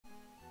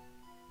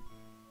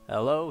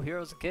Hello,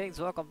 heroes and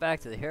kings. Welcome back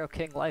to the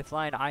HeroKing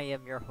Lifeline. I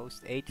am your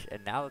host, H,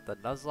 and now that the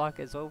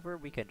Nuzlocke is over,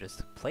 we can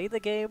just play the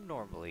game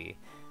normally.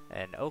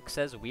 And Oak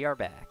says we are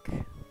back.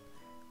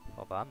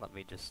 Hold on, let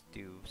me just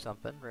do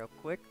something real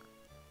quick.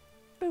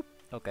 Boop.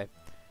 Okay.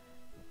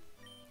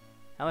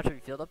 How much have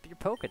you filled up your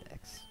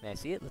Pokedex? May I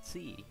see it? Let's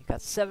see. You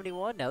got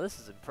 71? Now this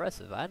is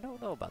impressive. I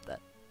don't know about that.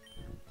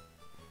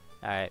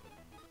 Alright.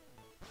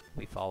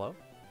 We follow.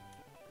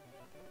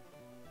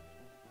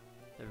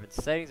 There have been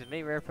sightings of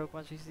many rare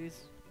Pokemon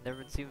species. Never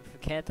been seen from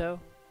Kanto.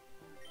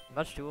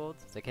 Much too old,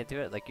 so I can't do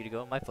it. I'd like you to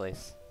go in my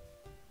place.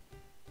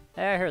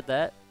 Hey, I heard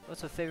that.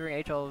 What's with favoring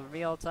H all over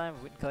me all the time?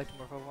 We can collect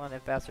more Pokemon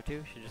and faster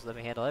too. Should just let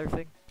me handle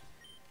everything.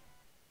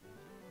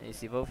 And you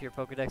see both your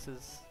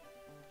Pokedexes.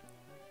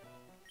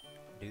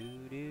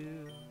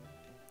 Doo-doo.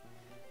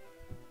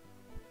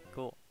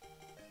 Cool.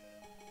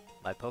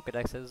 My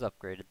Pokedex is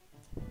upgraded.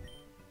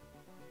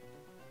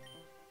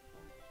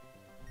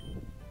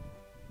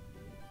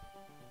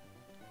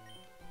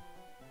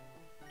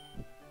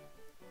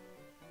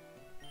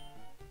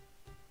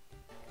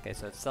 Okay,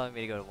 so it's telling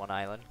me to go to one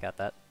island. Got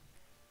that.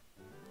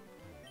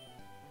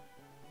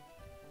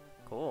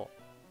 Cool.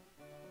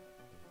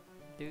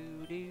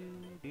 Doo doo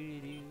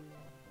doo doo.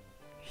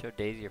 Show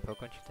Daisy your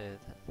Pokemon.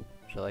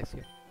 She likes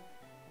you.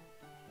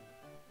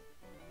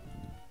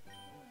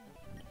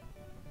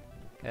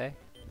 Okay.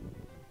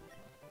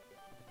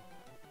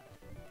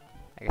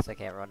 I guess I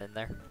can't run in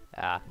there.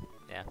 Ah,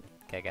 yeah.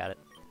 Okay, got it.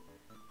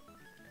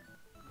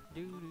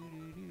 Doo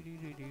doo doo doo doo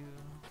doo doo.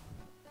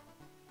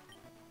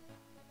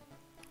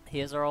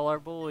 Here's all our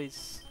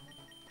boys.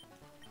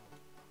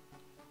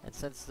 And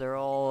since they're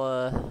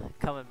all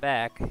coming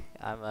back,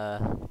 I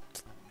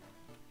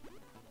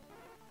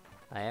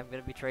am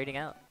gonna be trading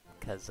out,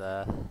 cause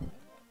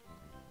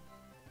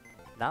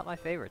not my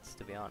favorites,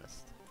 to be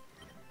honest.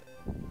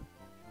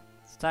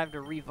 It's time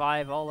to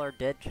revive all our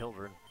dead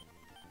children.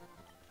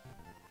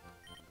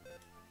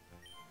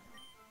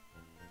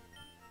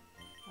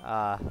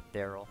 Ah,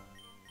 Daryl,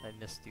 I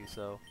missed you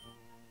so.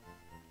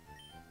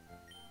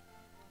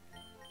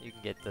 You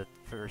can get the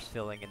first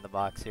filling in the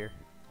box here.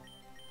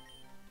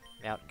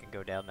 Mountain can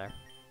go down there.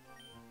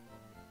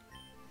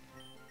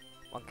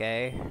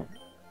 Okay.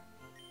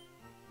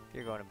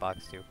 You're going in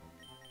box 2.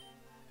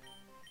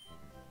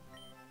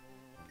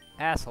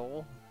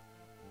 Asshole.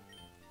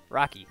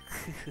 Rocky.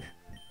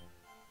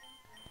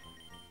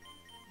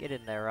 Get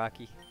in there,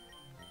 Rocky.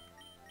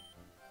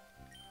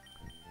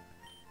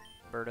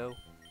 Birdo.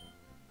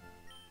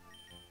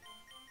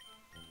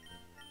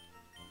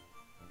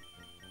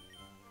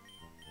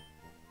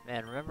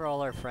 Man, remember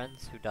all our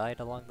friends who died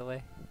along the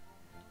way?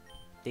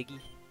 Diggy.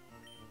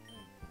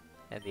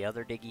 And the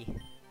other Diggy.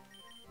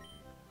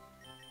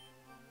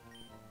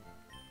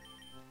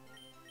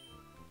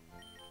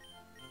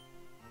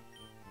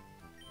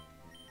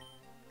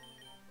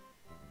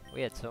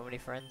 We had so many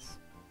friends.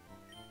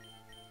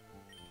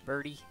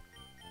 Birdie.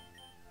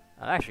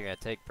 I'm actually gonna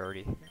take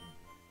Birdie.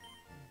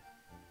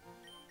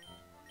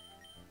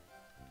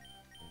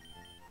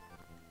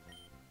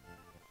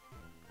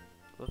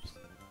 Whoops.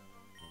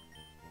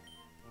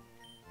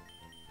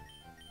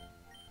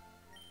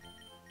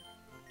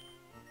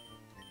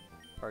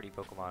 Party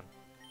Pokemon.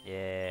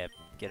 Yeah,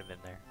 get him in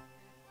there.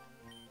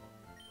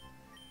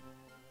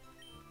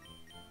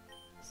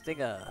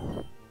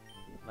 Stiga.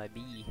 My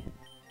bee.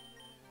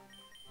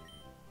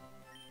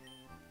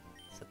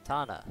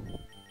 Satana.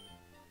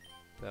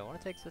 Do I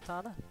want to take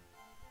Satana?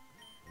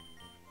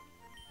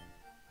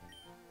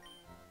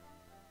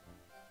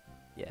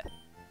 Yeah.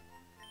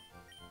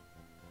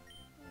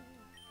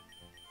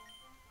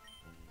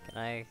 Can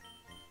I?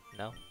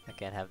 No, I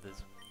can't have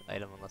this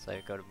item unless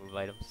I go to move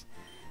items.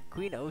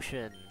 Queen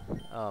Ocean.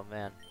 Oh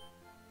man.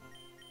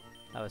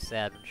 I was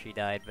sad when she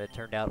died, but it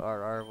turned out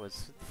RR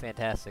was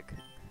fantastic.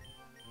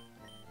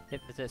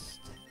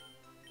 Hypnotist.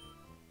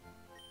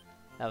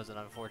 That was an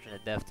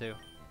unfortunate death too.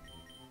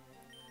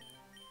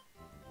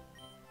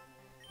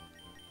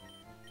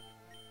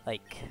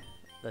 Like,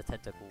 the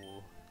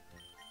tentacle.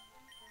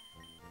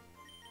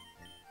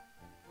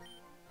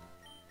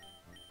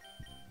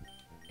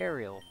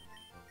 Ariel.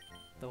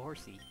 The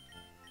horsey.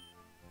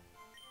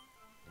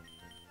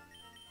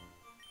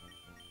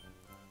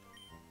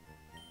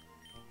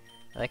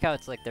 I like how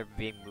it's like they're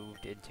being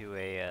moved into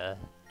a,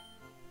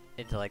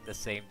 into like the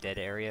same dead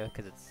area,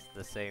 because it's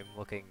the same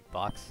looking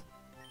box.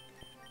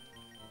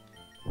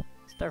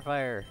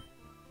 Starfire!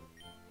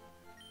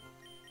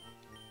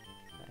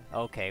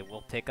 Okay,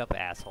 we'll pick up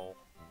asshole.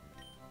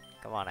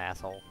 Come on,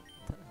 asshole.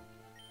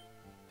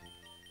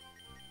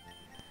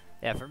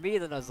 Yeah, for me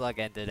the Nuzlocke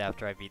ended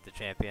after I beat the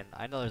champion.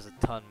 I know there's a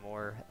ton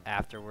more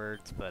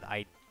afterwards, but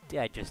I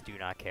just do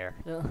not care.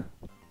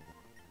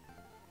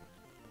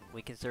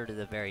 We considered it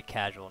a very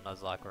casual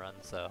Nuzlocke run,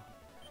 so...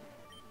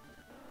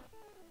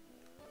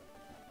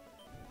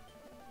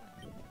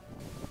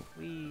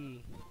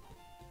 Whee!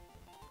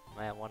 Am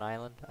I at one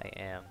island? I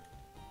am.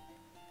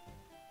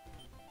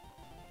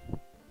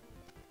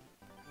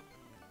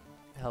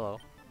 Hello.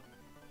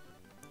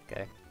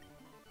 Okay.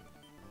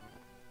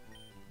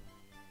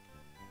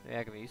 Maybe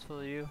I can be useful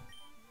to you?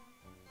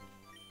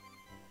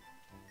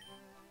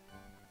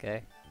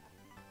 Okay.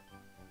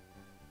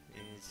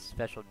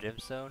 Special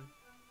gemstone.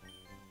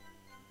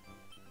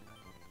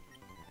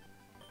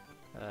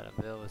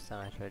 A bill this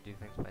time I try to do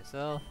things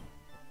myself.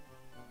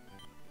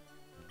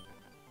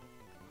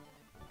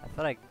 I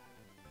thought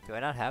do I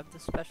not have the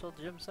special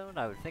gemstone?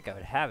 I would think I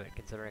would have it,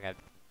 considering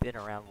I've been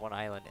around one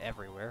island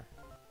everywhere.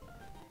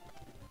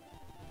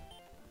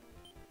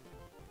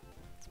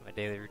 It's my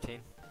daily routine.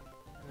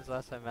 When was the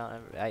last time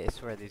I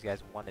swear these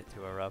guys wanted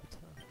to erupt.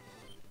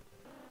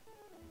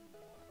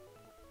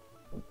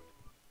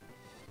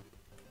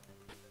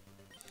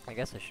 I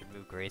guess I should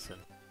move Grayson.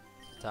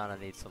 Zatanna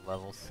needs some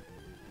levels.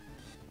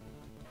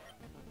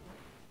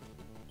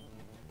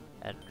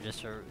 And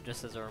just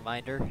as a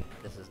reminder,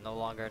 this is no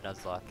longer a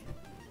Nuzlocke.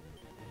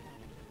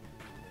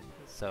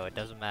 So it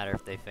doesn't matter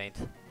if they faint.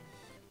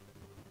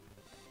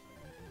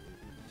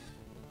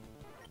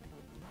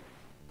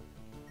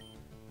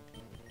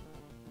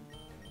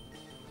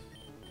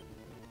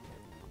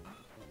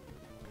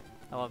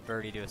 I want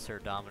Birdie to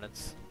assert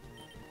dominance.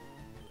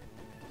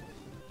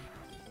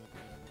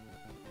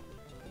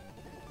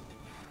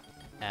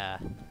 Ah,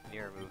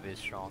 mirror move is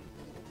strong,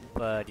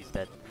 but he's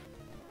dead.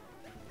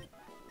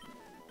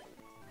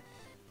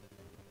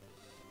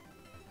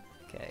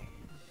 Okay,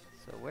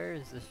 so where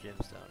is this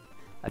gemstone?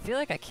 I feel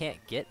like I can't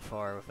get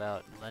far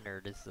without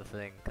Leonard is the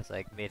thing, because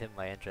I made him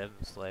my gem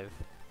slave.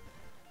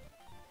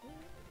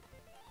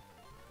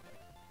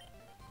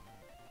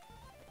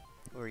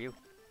 Who are you?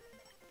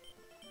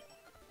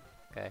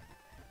 Okay.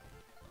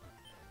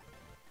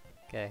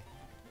 Okay.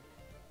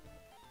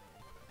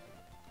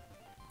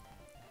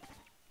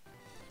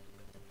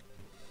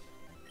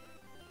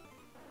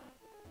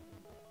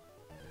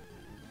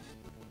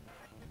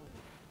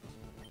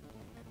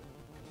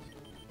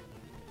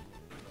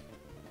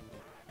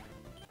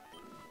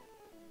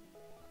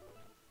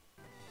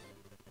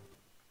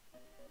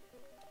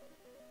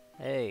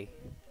 Hey.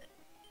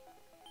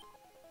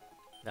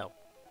 No.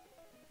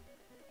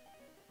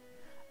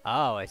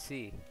 Oh, I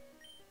see.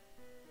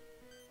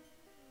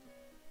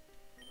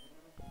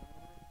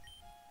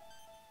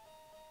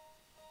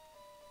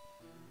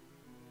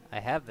 I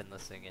have been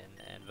listening in,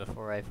 and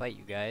before I fight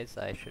you guys,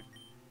 I should...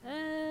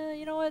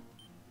 you know what?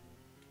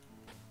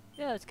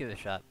 Yeah, let's give it a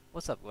shot.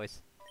 What's up,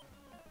 boys?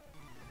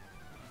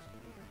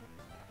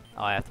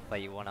 Oh, I have to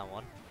fight you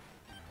one-on-one?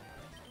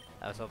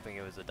 I was hoping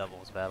it was a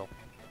doubles battle.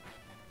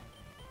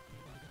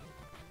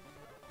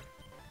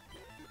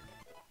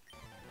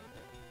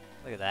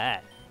 Look at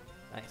that.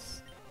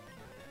 Nice.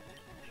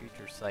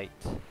 Future sight.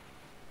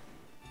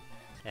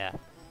 Yeah.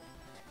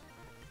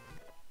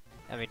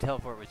 I mean,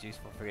 teleport was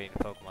useful for getting to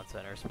Pokemon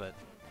centers, but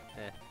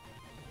eh.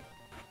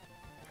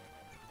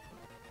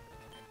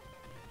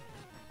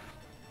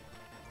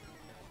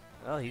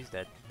 Well, he's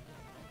dead.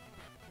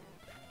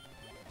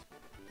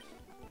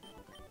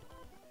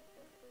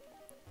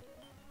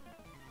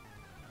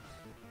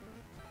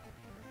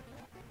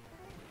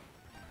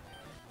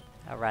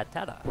 A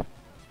Rattata.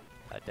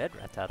 A dead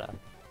Rattata.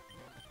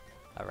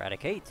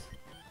 Eradicate.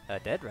 A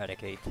dead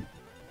Raticate.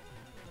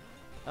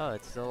 Oh,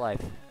 it's still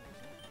alive.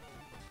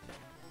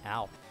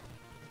 Ow.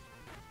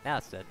 Now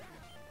it's dead.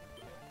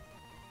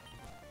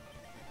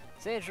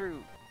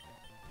 Sandshrew!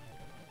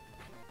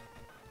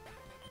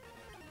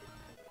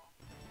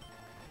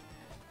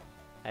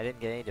 I didn't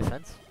get any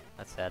defense?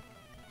 That's sad.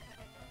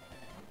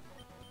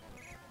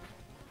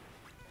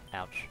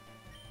 Ouch.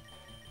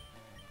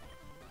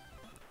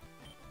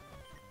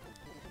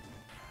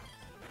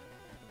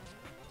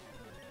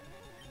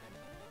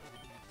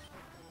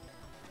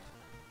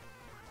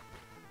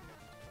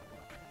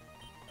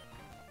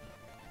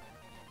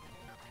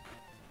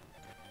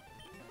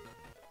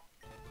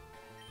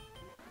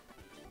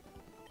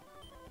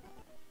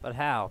 But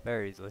how?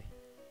 Very easily.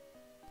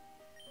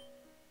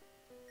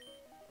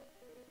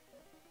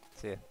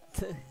 See ya.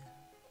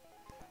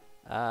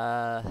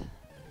 Ah,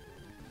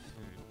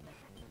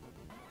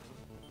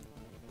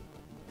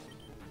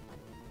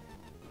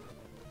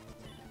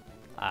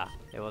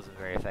 it wasn't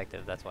very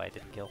effective, that's why I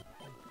didn't kill.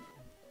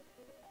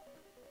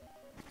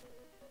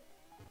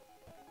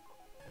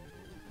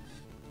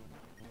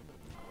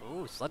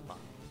 Ooh, Slugma.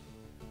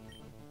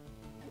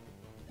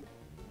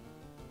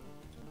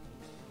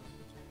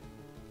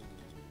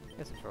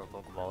 Guess I'll throw a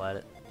Pokeball at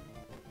it.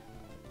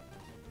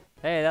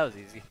 Hey, that was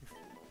easy.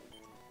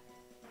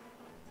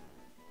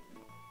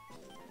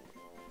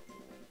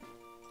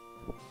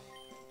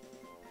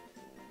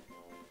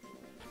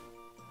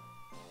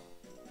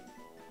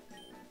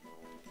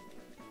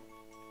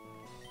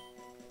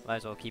 Might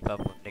as well keep up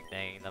with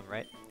nicknaming them,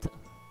 right?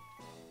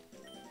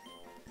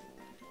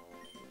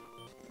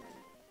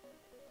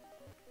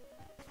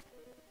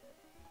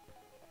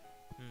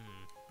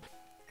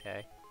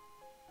 Okay.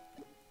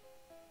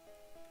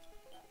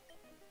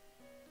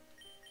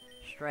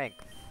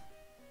 Strength.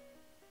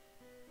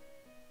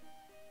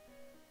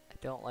 I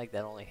don't like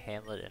that only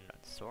Hamlet and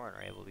Soren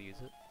are able to use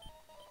it.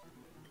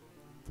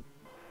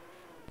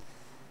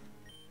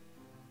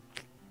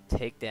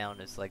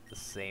 Takedown is like the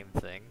same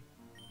thing,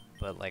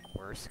 but like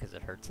worse because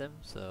it hurts him,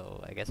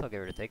 so I guess I'll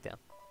give it a takedown.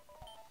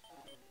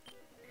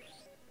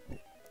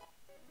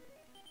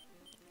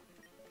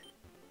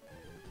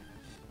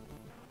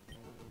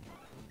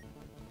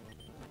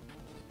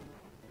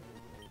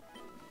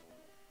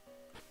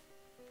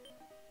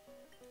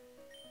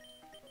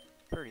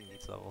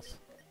 levels.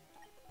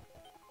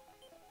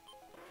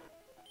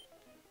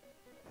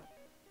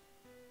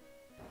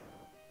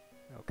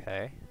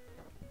 Okay.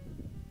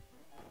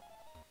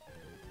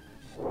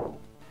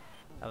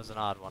 That was an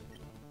odd one.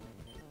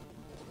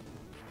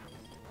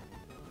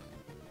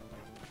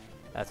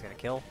 That's gonna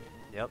kill.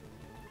 Yep.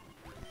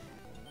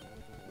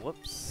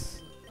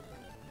 Whoops.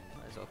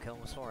 Might as well kill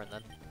him with Soren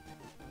then.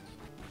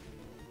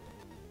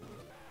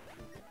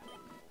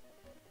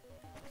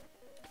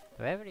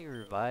 Do I have any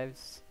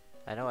revives?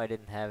 I know I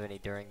didn't have any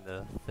during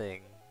the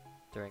thing,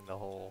 during the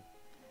whole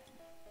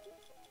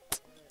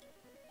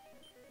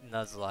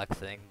Nuzlocke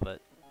thing,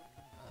 but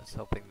I was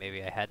hoping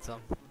maybe I had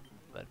some,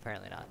 but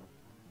apparently not.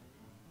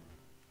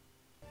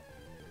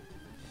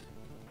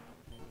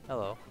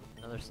 Hello,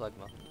 another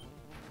Slugma.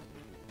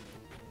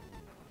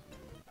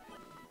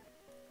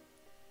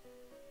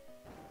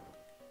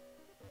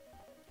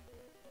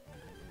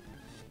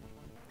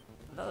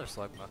 Another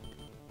Slugma.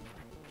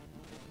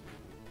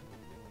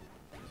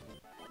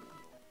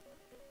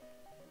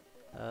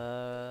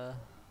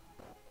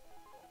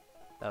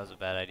 That was a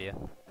bad idea.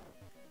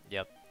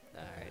 Yep.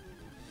 Alright.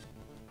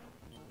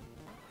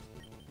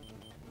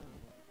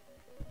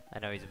 I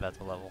know he's about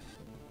to level.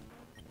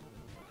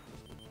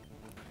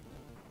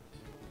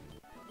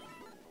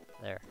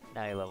 There.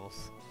 Now he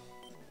levels.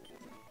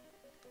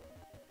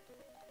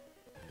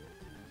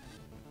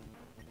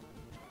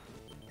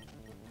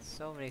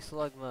 So many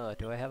Slugma.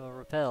 Do I have a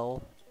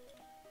repel?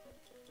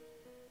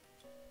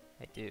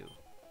 I do.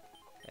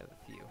 I have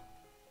a few.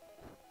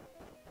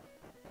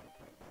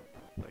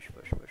 Push,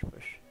 push, push,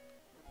 push.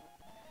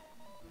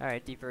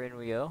 Alright, deeper in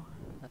we go.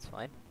 That's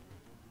fine.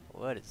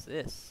 What is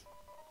this?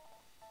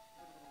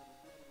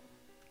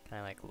 Can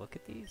I, like, look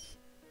at these?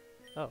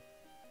 Oh.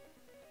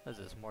 What is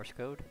this, Morse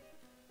code?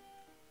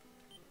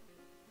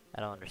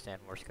 I don't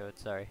understand Morse code,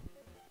 sorry.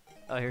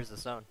 Oh, here's the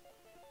stone.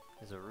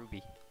 There's a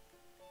ruby.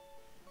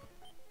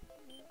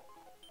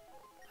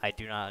 I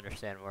do not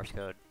understand Morse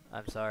code.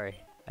 I'm sorry.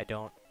 I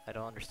don't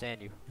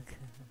understand you.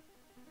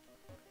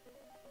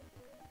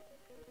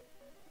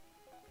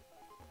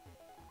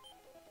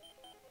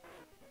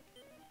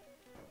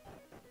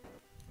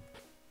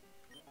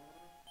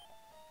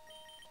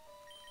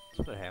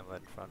 Let's put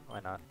Hamlet in front, why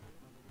not?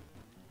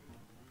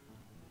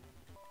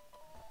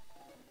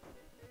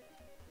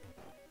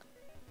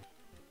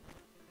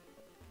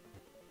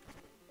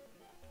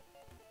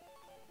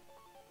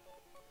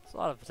 There's a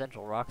lot of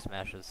potential rock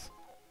smashes.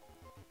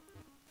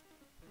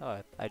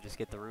 Oh, I just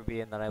get the ruby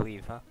and then I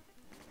leave, huh?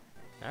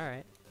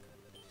 Alright.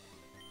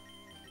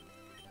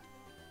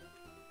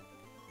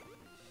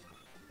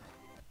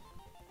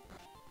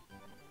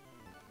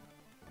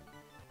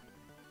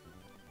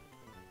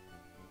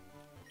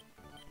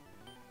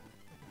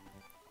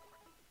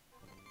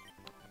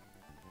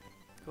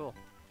 Cool.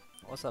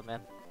 What's up, man?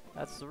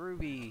 That's the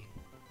ruby!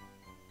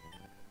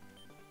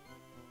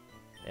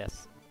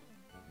 Yes.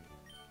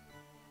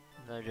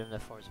 Another gem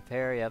that forms a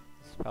pair, yep.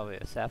 It's probably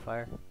a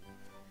sapphire.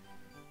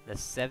 The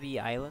Sevi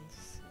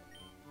Islands.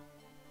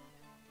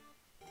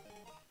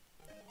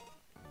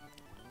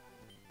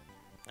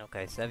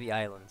 Okay, Sevi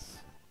Islands.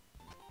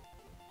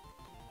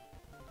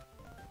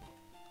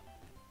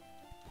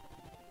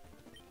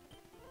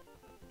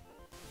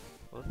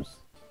 Whoops.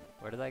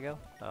 Where did I go?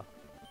 Oh.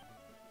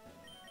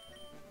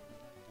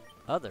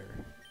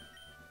 Other.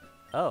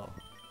 Oh.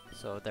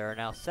 So there are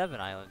now 7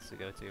 islands to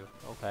go to.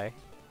 Okay.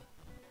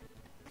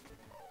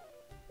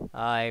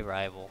 I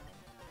rival.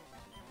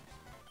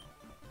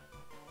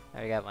 I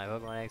already got my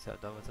Pokemon eggs, so I'm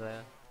done with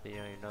that. You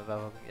don't even know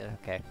about Pokemon? Yeah,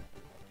 okay.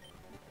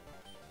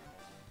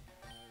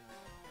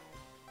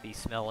 Be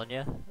smelling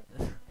ya?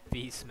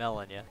 Be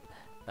smelling ya.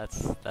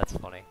 That's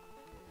funny.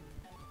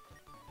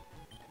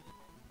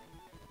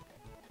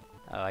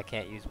 Oh, I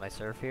can't use my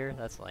surf here?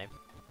 That's lame.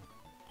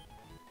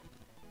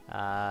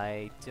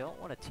 I don't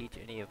want to teach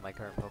any of my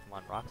current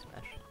Pokemon Rock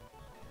Smash.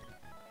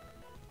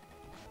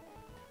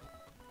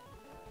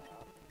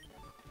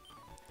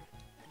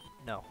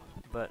 No,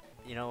 but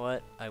you know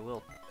what? I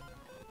will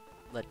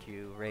let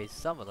you raise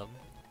some of them.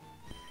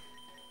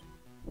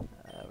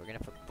 We're gonna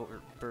put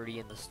Birdie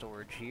in the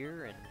storage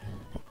here, and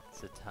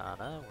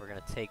Zatanna. We're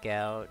gonna take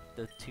out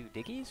the 2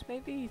 Diggies,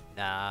 maybe?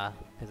 Nah,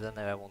 because then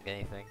I won't get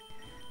anything.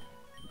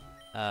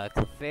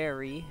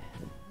 Clefairy.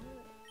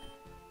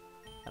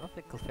 I don't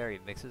think Clefairy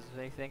mixes with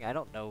anything. I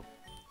don't know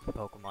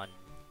Pokemon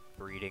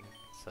breeding,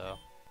 so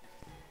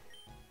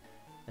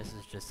this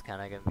is just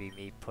kind of gonna be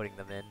me putting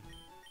them in.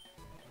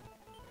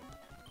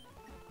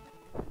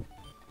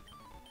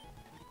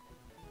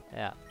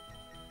 Yeah.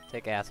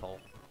 Take asshole.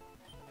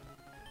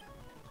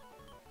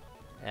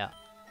 Yeah.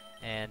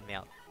 And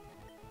meow.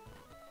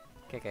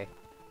 KK.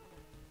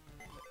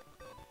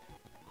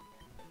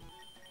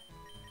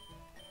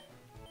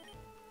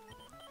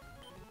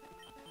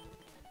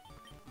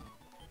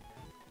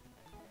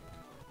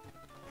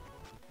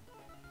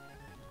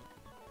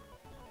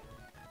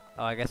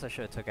 Oh, I guess I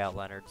should have took out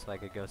Leonard so I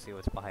could go see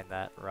what's behind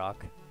that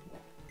rock.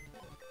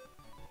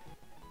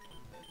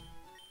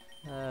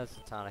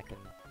 Zatanna can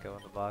go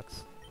in the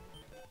box.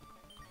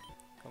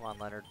 Come on,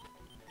 Leonard.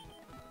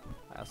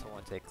 I also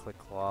want to take Click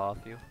Claw off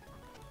you.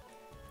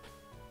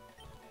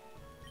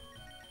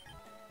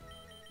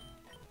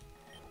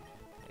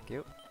 Thank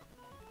you.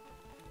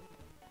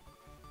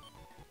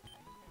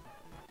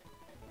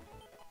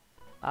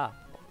 Ah.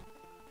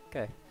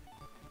 Okay.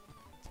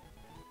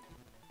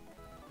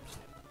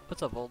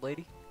 What's up, old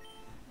lady?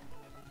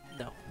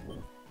 No.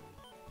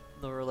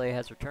 Lorelei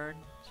has returned.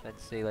 Spent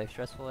city life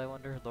stressful, I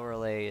wonder.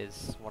 Lorelei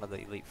is one of the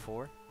Elite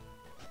Four.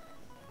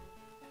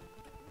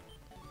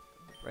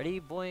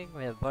 Ready, boing?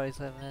 We have Body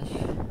Slam Mesh.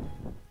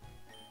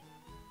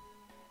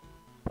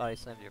 Body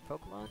Slam your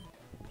Pokemon?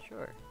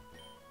 Sure.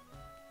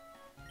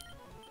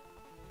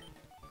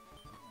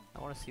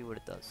 I want to see what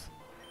it does.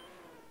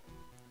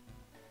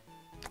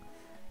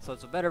 So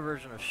it's a better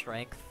version of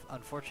Strength.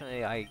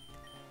 Unfortunately,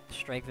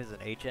 Strength is an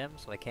HM,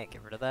 so I can't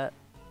get rid of that.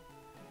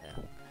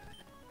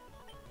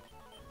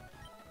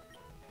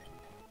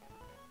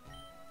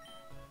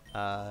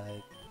 Yeah.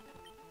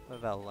 What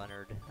about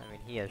Leonard? I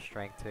mean, he has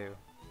Strength too.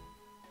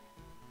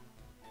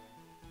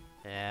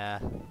 Yeah.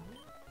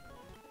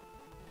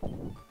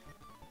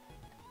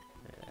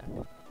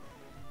 Yeah.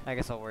 I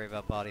guess I'll worry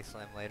about Body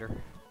Slam later.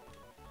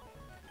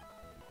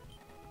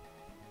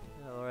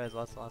 Yeah, Laura has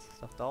lots and lots of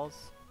stuffed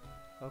dolls.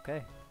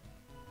 Okay.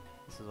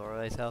 This is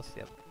Laura's house?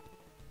 Yep.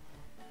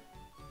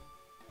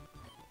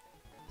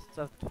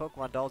 Stuffed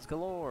Pokemon dolls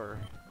galore!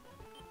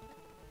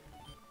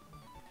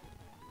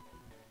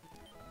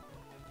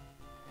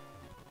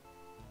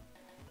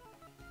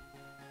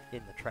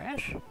 In the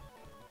trash?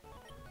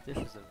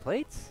 Dishes and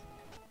plates?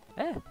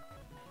 Eh!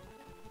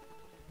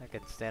 I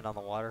can stand on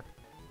the water.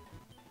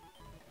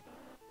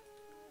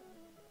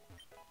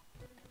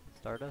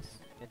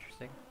 Stardust?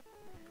 Interesting.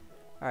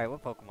 Alright,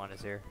 what Pokemon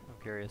is here?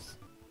 I'm curious.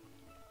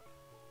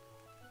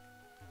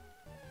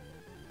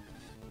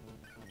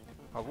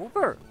 A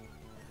Wooper!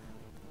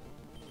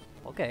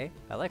 Okay,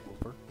 I like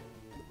Wooper.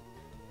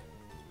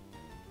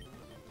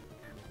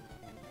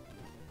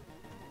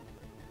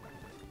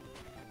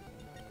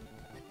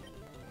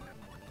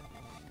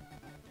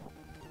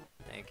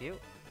 Thank you.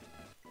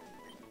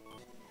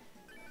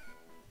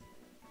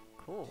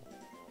 Cool.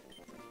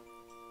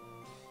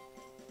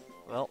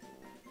 Well,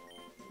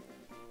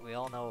 we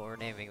all know what we're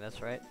naming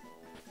this, right?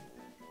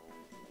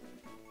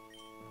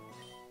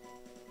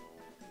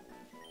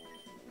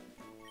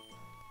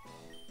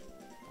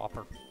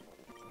 Whopper.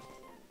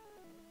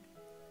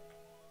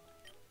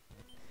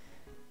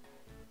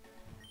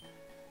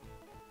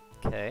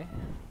 Okay.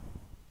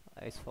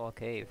 Icefall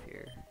Cave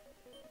here.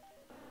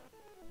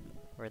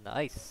 We're in the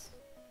ice.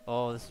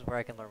 Oh, this is where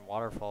I can learn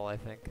Waterfall, I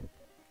think.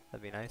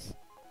 That'd be nice.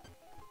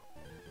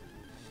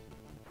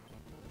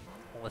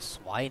 Oh, a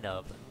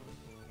Swinub.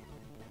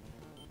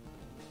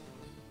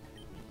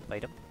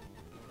 Fight him.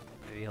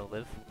 Maybe he'll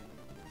live.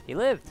 He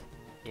lived!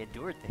 He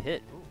endured the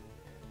hit. Ooh.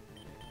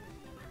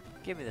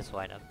 Give me this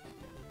Swinub.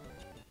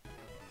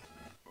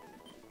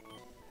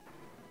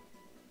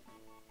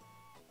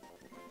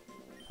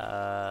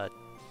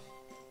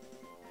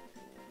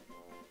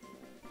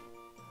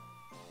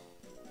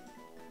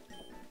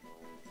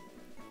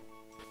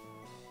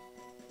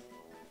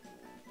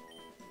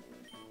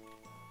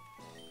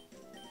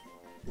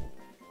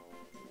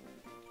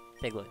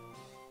 Piglet.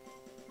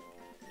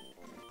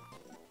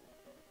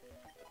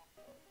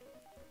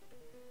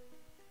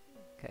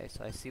 Okay,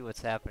 so I see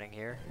what's happening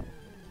here.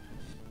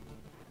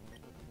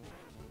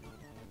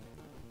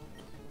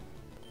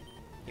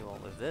 He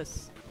won't live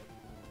this.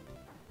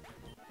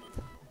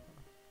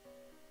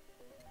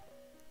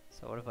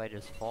 So what if I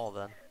just fall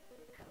then?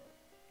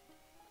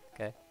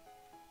 Okay.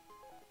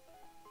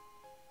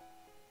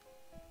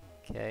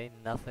 Okay,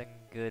 nothing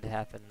good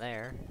happened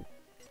there.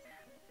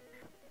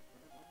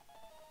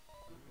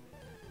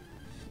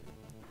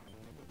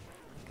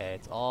 Okay,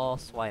 it's all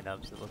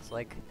Swinubs, it looks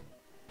like.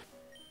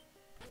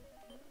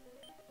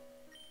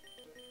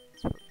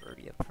 Let's put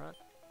Birdie up front.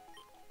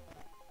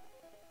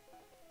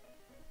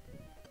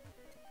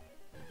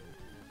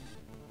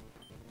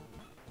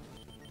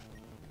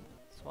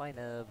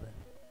 Swinub.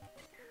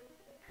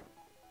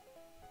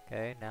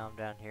 Okay, now I'm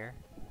down here.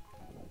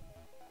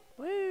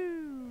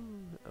 Woo!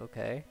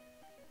 Okay.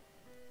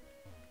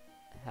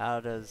 How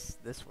does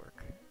this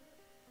work?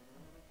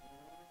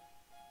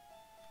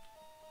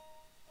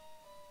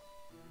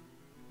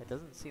 It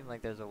doesn't seem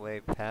like there's a way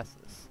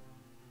past this.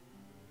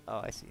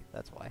 Oh, I see.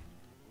 That's why.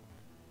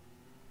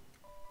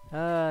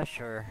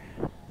 Sure.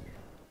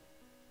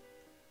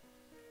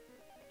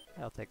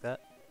 I'll take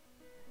that.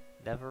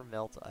 Never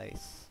melt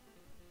ice.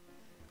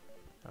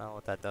 I don't know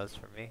what that does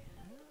for me.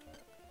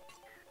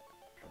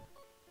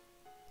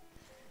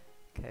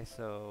 Okay,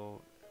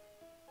 so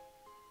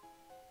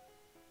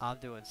I'm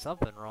doing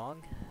something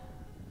wrong.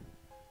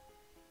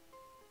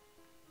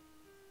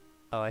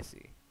 Oh, I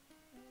see.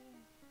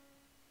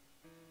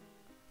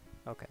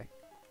 Okay.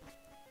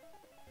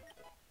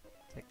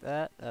 Take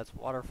that. That's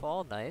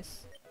Waterfall.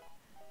 Nice.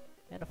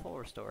 And a full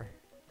restore.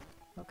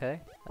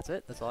 Okay, that's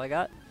it. That's all I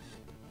got.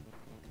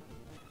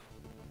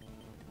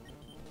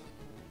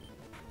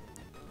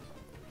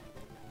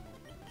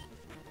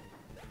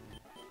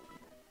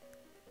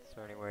 Is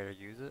there any way to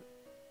use it?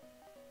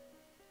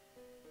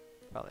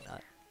 Probably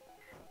not.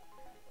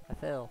 I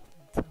fell.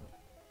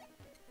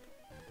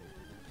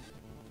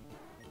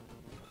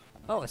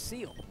 Oh, a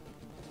seal!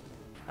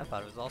 I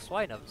thought it was all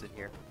swine-ums in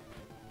here.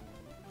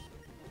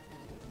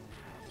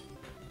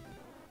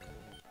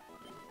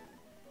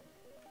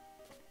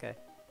 Okay.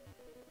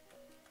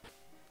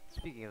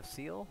 Speaking of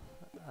seal,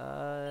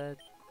 where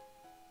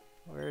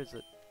is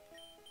it?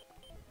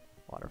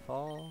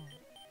 Waterfall?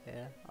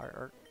 Yeah,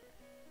 art.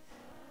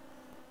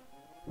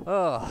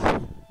 Oh,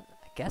 I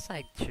guess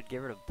I should get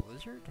rid of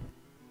Blizzard?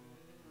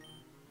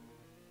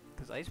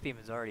 Because Ice Beam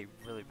is already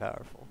really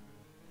powerful.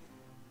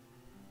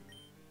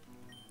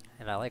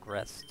 And I like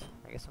Rest.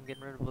 I guess I'm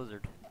getting rid of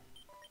Blizzard.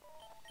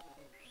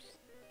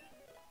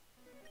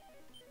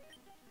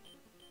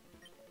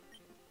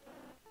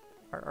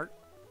 Art.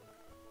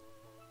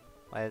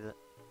 Why is it?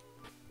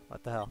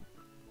 What the hell?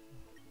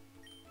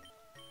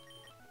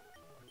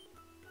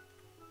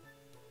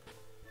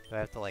 Do I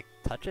have to like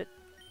touch it?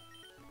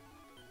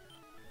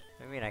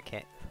 I mean I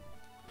can't.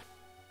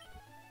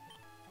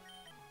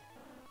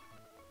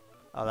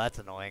 Oh, that's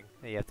annoying.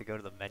 You have to go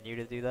to the menu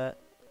to do that?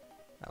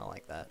 I don't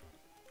like that.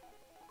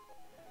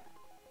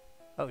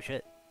 Oh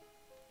shit.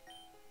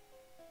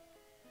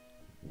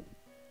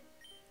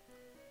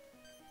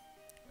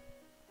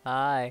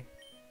 Hi.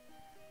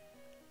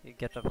 You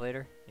catch up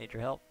later? Need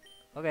your help?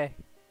 Okay.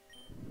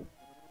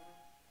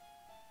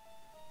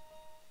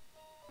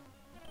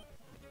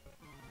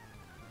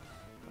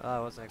 Well, I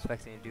wasn't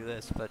expecting you to do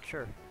this, but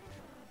sure.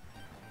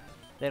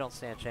 They don't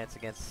stand a chance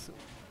against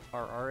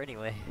RR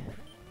anyway.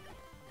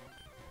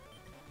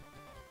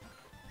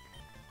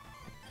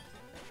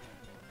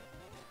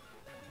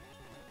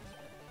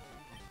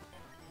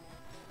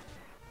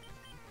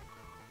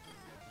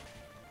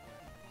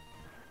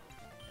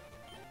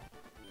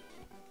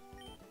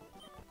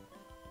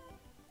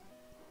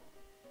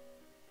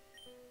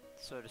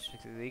 So to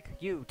speak to the league,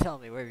 you tell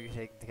me where you're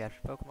taking to capture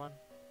Pokemon.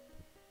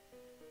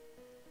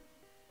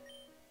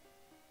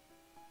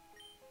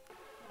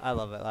 I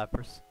love it,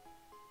 Lapras.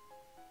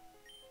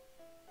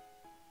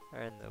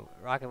 We're in the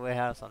Rockaway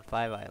House on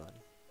 5 Island.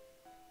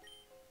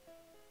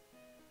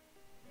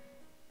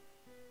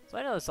 So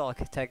I know this all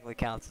technically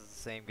counts as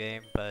the same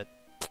game, but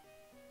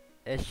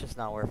it's just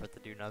not worth it to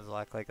do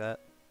Nuzlocke like that.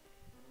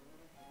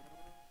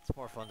 It's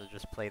more fun to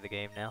just play the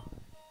game now.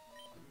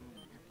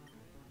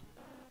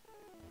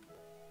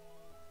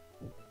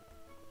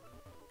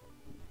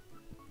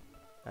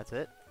 That's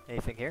it?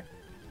 Anything here?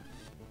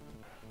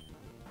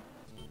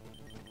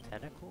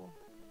 Tentacle?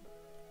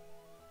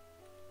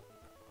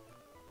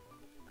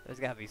 There's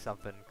gotta be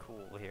something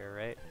cool here,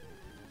 right?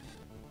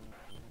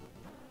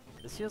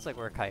 This feels like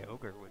where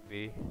Kyogre would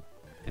be,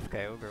 if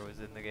Kyogre was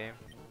in the game.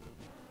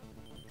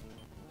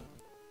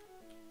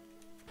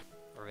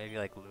 Or maybe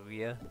like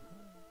Lugia,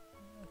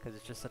 because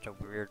it's just such a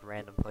weird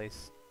random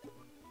place.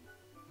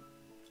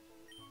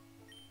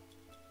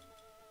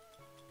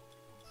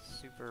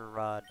 Super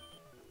Rod.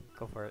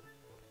 Go for it.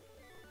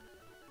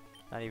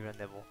 Not even a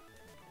nibble.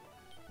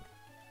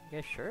 Yeah,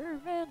 sure,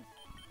 man.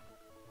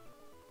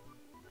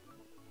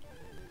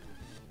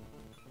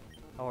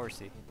 A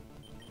horsey.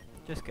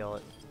 Just kill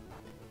it.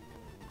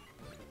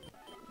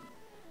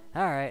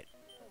 Alright.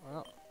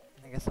 Well,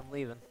 I guess I'm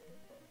leaving.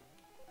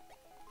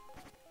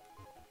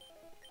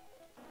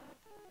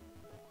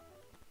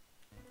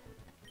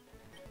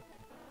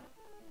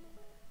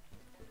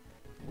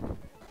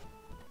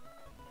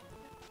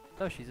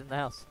 Oh, she's in the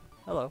house.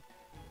 Hello.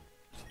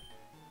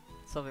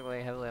 Something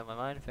weighing heavily on my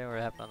mind. If anything were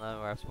to happen on that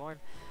where I was born.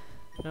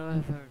 No,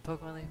 if I'm in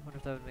Pokemon League, wonder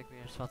if that would make me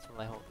responsible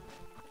for my home.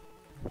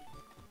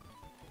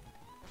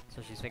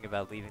 So she's thinking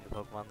about leaving the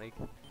Pokemon League.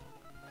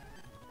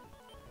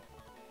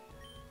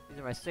 These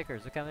are my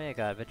stickers. Look how many I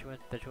got. Bet you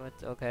went.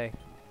 Okay.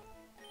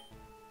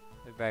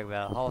 We brag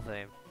about Hall of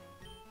Fame.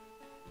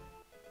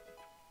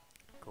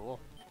 Cool.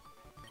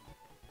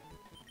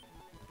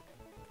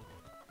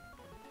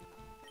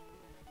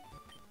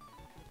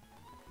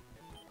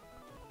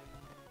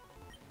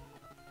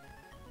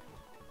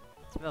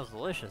 Smells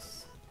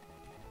delicious.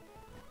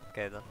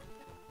 Okay then.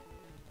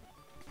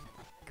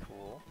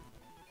 Cool.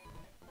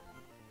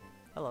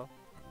 Hello.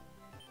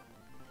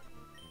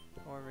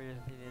 Or read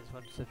if you need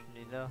one stuff you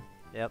need to know.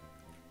 Yep.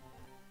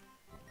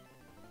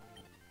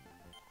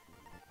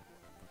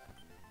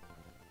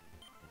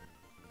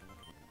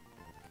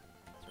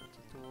 Sorts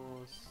of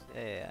tools.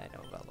 Yeah, I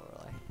know about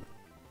Lorelei.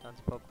 Tons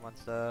of Pokemon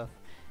stuff.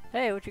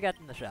 Hey, what you got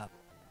in the shop?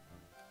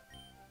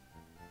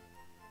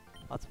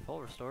 Lots of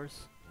full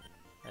restores.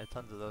 I have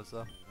tons of those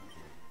though.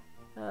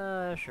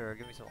 Sure,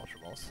 give me some Ultra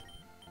Balls.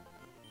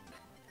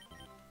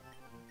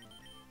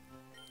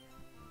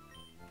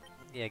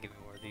 Yeah, give me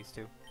more of these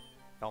too.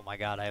 Oh my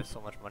god, I have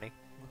so much money.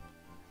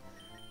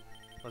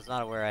 Was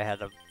not aware I had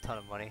a ton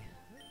of money.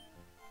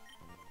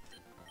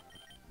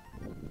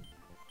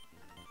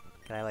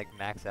 Can I like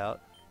max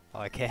out? Oh,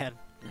 I can.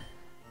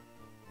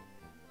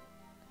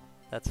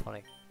 That's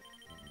funny.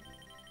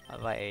 I'll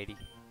buy 80.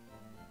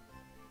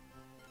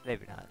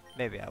 Maybe not.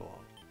 Maybe I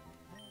won't.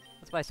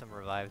 Let's buy some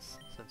revives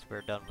since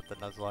we're done with the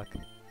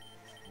Nuzlocke.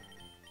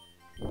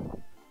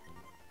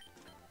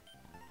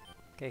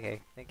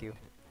 Okay, thank you.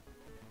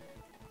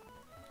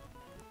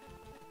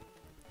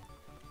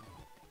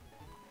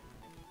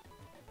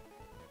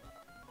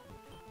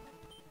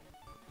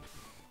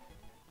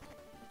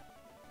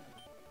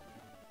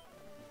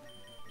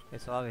 Okay,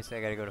 so obviously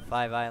I gotta go to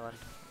 5 Island.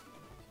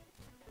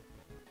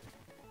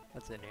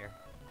 What's in here?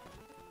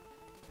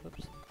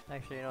 Oops.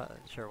 Actually, you know what?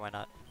 Sure, why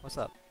not? What's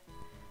up?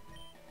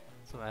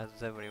 Someone hasn't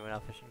said when he went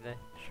out fishing today.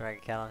 Sure, I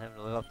can count on him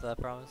to live up to that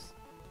promise.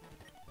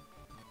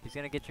 He's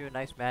gonna get you a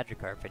nice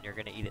Magikarp and you're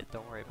gonna eat it.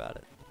 Don't worry about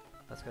it.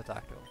 Let's go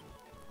talk to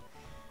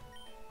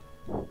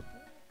him.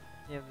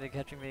 You haven't been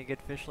catching me a good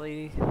fish,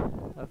 lady?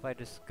 What if I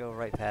just go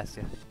right past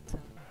you?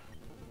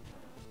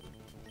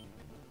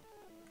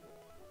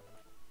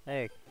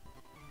 Hey.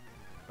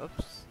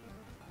 Oops.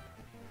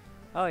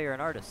 Oh, you're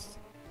an artist.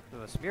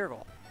 Ooh, a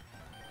Smeargle.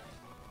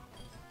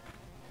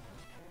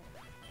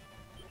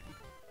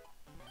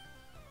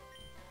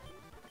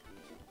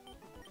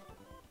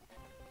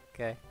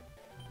 Okay.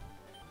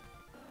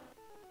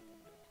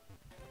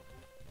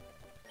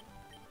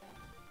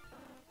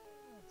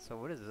 So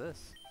what is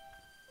this?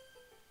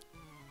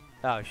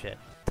 Oh shit.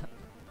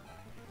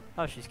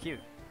 Oh, she's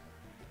cute.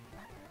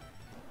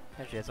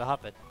 Actually, it's a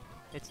Hoppet.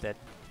 It's dead.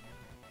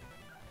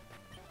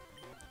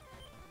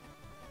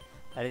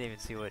 I didn't even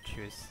see what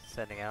she was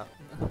sending out.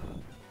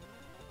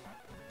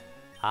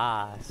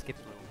 Ah, Skip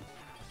Bloom.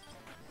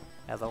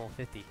 At level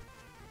 50.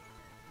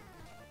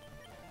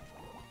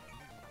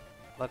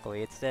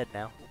 Luckily, it's dead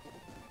now.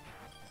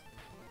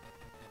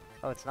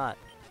 Oh, it's not.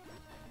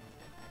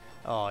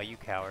 Oh, you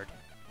coward.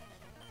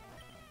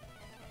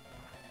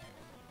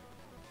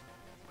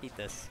 Eat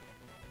this.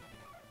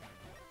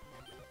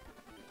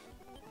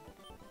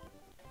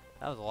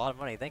 That was a lot of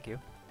money, thank you.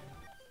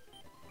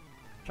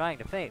 Trying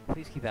to faint,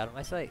 please keep out of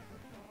my sight.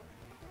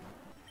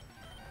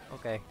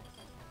 Okay.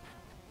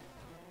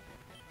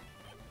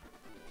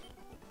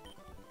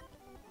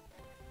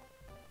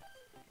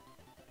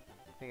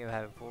 Thinking of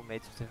having a pool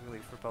made specifically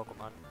for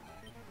Pokemon.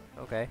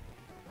 Okay.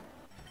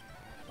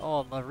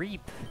 Oh, Mareep!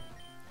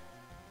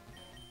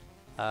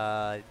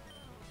 Mareep?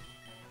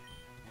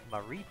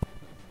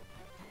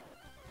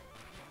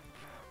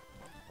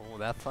 Oh,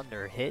 that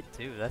thunder hit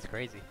too, that's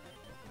crazy.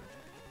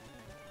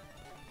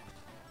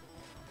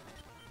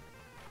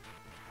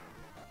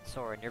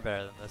 Soren, you're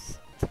better than this.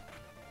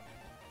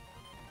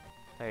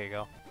 There you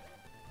go.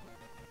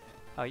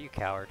 Oh, you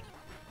coward.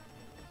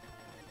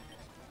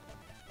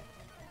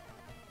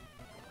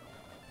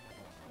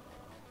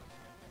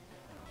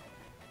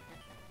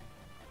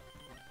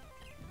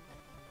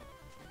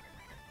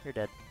 You're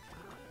dead.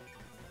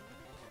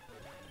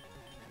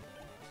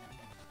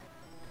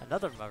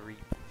 Another Mareep.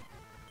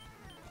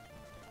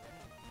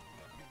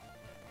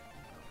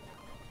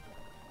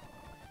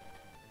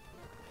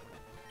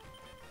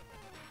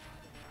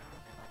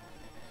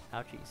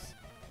 Ouchies.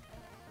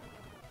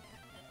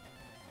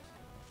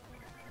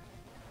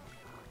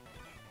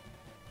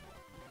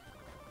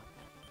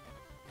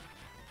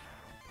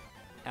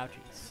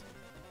 Ouchies.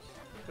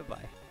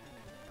 Goodbye.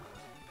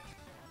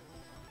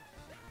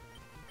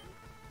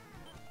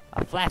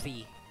 A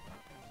Flaffy!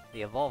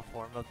 The evolved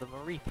form of the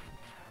Mareep.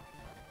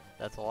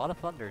 That's a lot of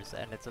thunders,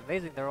 and it's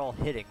amazing they're all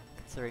hitting,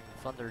 considering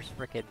Thunder's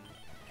frickin'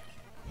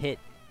 hit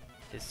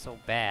is so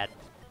bad.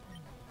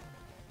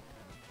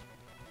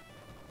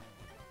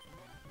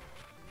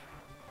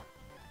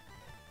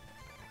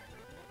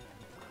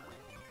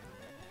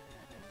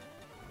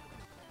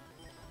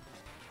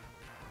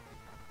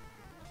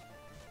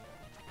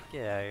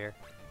 Get out of here.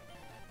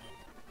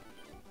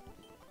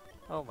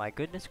 Oh my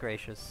goodness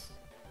gracious.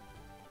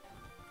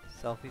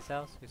 Selfie's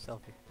house? Who's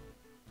Selfie?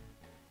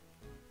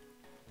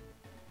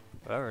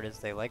 Whoever it is,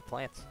 they like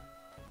plants.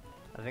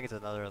 I think it's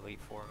another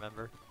Elite Four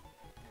member.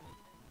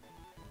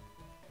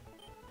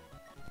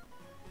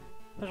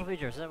 Special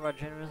feature, sent by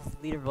generous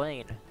leader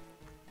Blaine.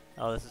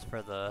 Oh, this is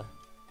for the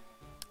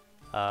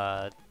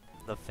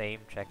fame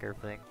checker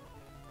thing.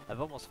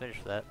 I've almost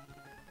finished that.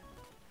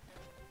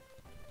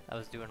 I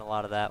was doing a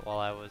lot of that while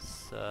I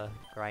was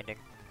grinding.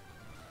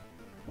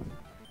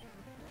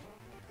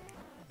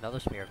 Another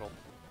Smeargle.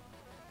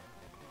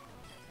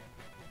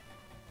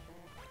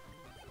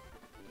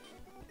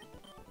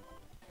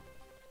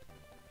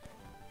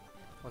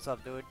 What's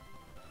up, dude?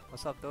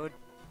 What's up, dude?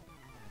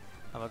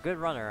 I'm a good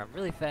runner. I'm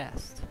really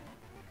fast.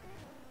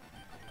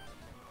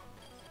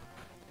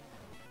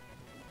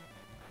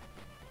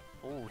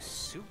 Oh,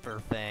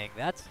 Super Fang.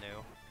 That's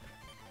new.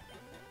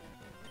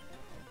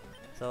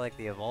 Is that like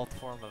the evolved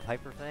form of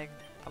Hyper Fang?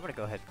 I'm gonna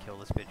go ahead and kill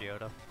this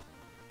Pidgeotto.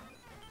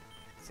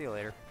 See you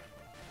later.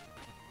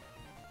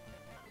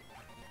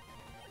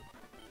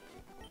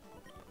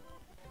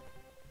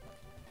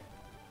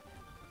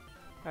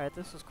 Alright,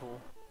 this was cool.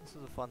 This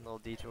was a fun little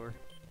detour.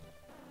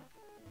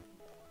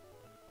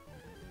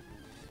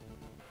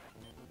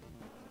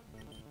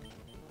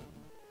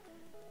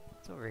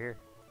 What's over here?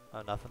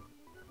 Oh, nothing.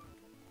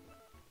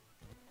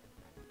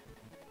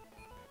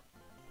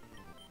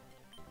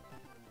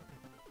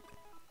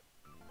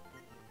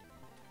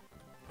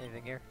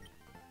 Anything here?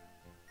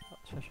 Oh,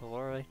 special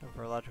Lorelei, no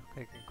for a logical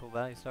kick and cool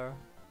value star.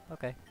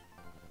 Okay.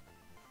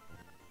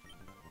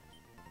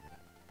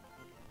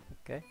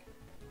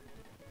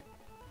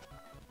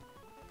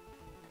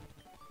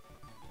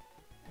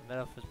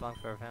 meadow has belonged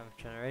for our family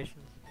for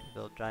generations.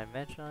 Build a giant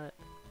mansion on it.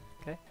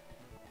 Okay.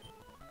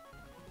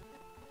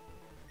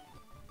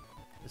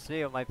 This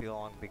video might be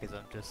long because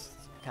I'm just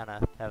kind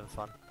of having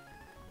fun.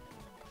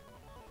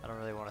 I don't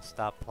really want to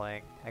stop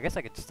playing. I guess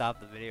I could stop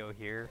the video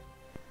here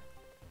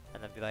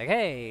and then be like,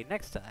 hey,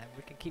 next time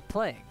we can keep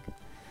playing.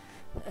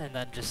 And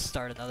then just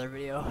start another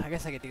video. I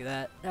guess I could do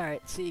that.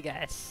 Alright, see you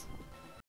guys.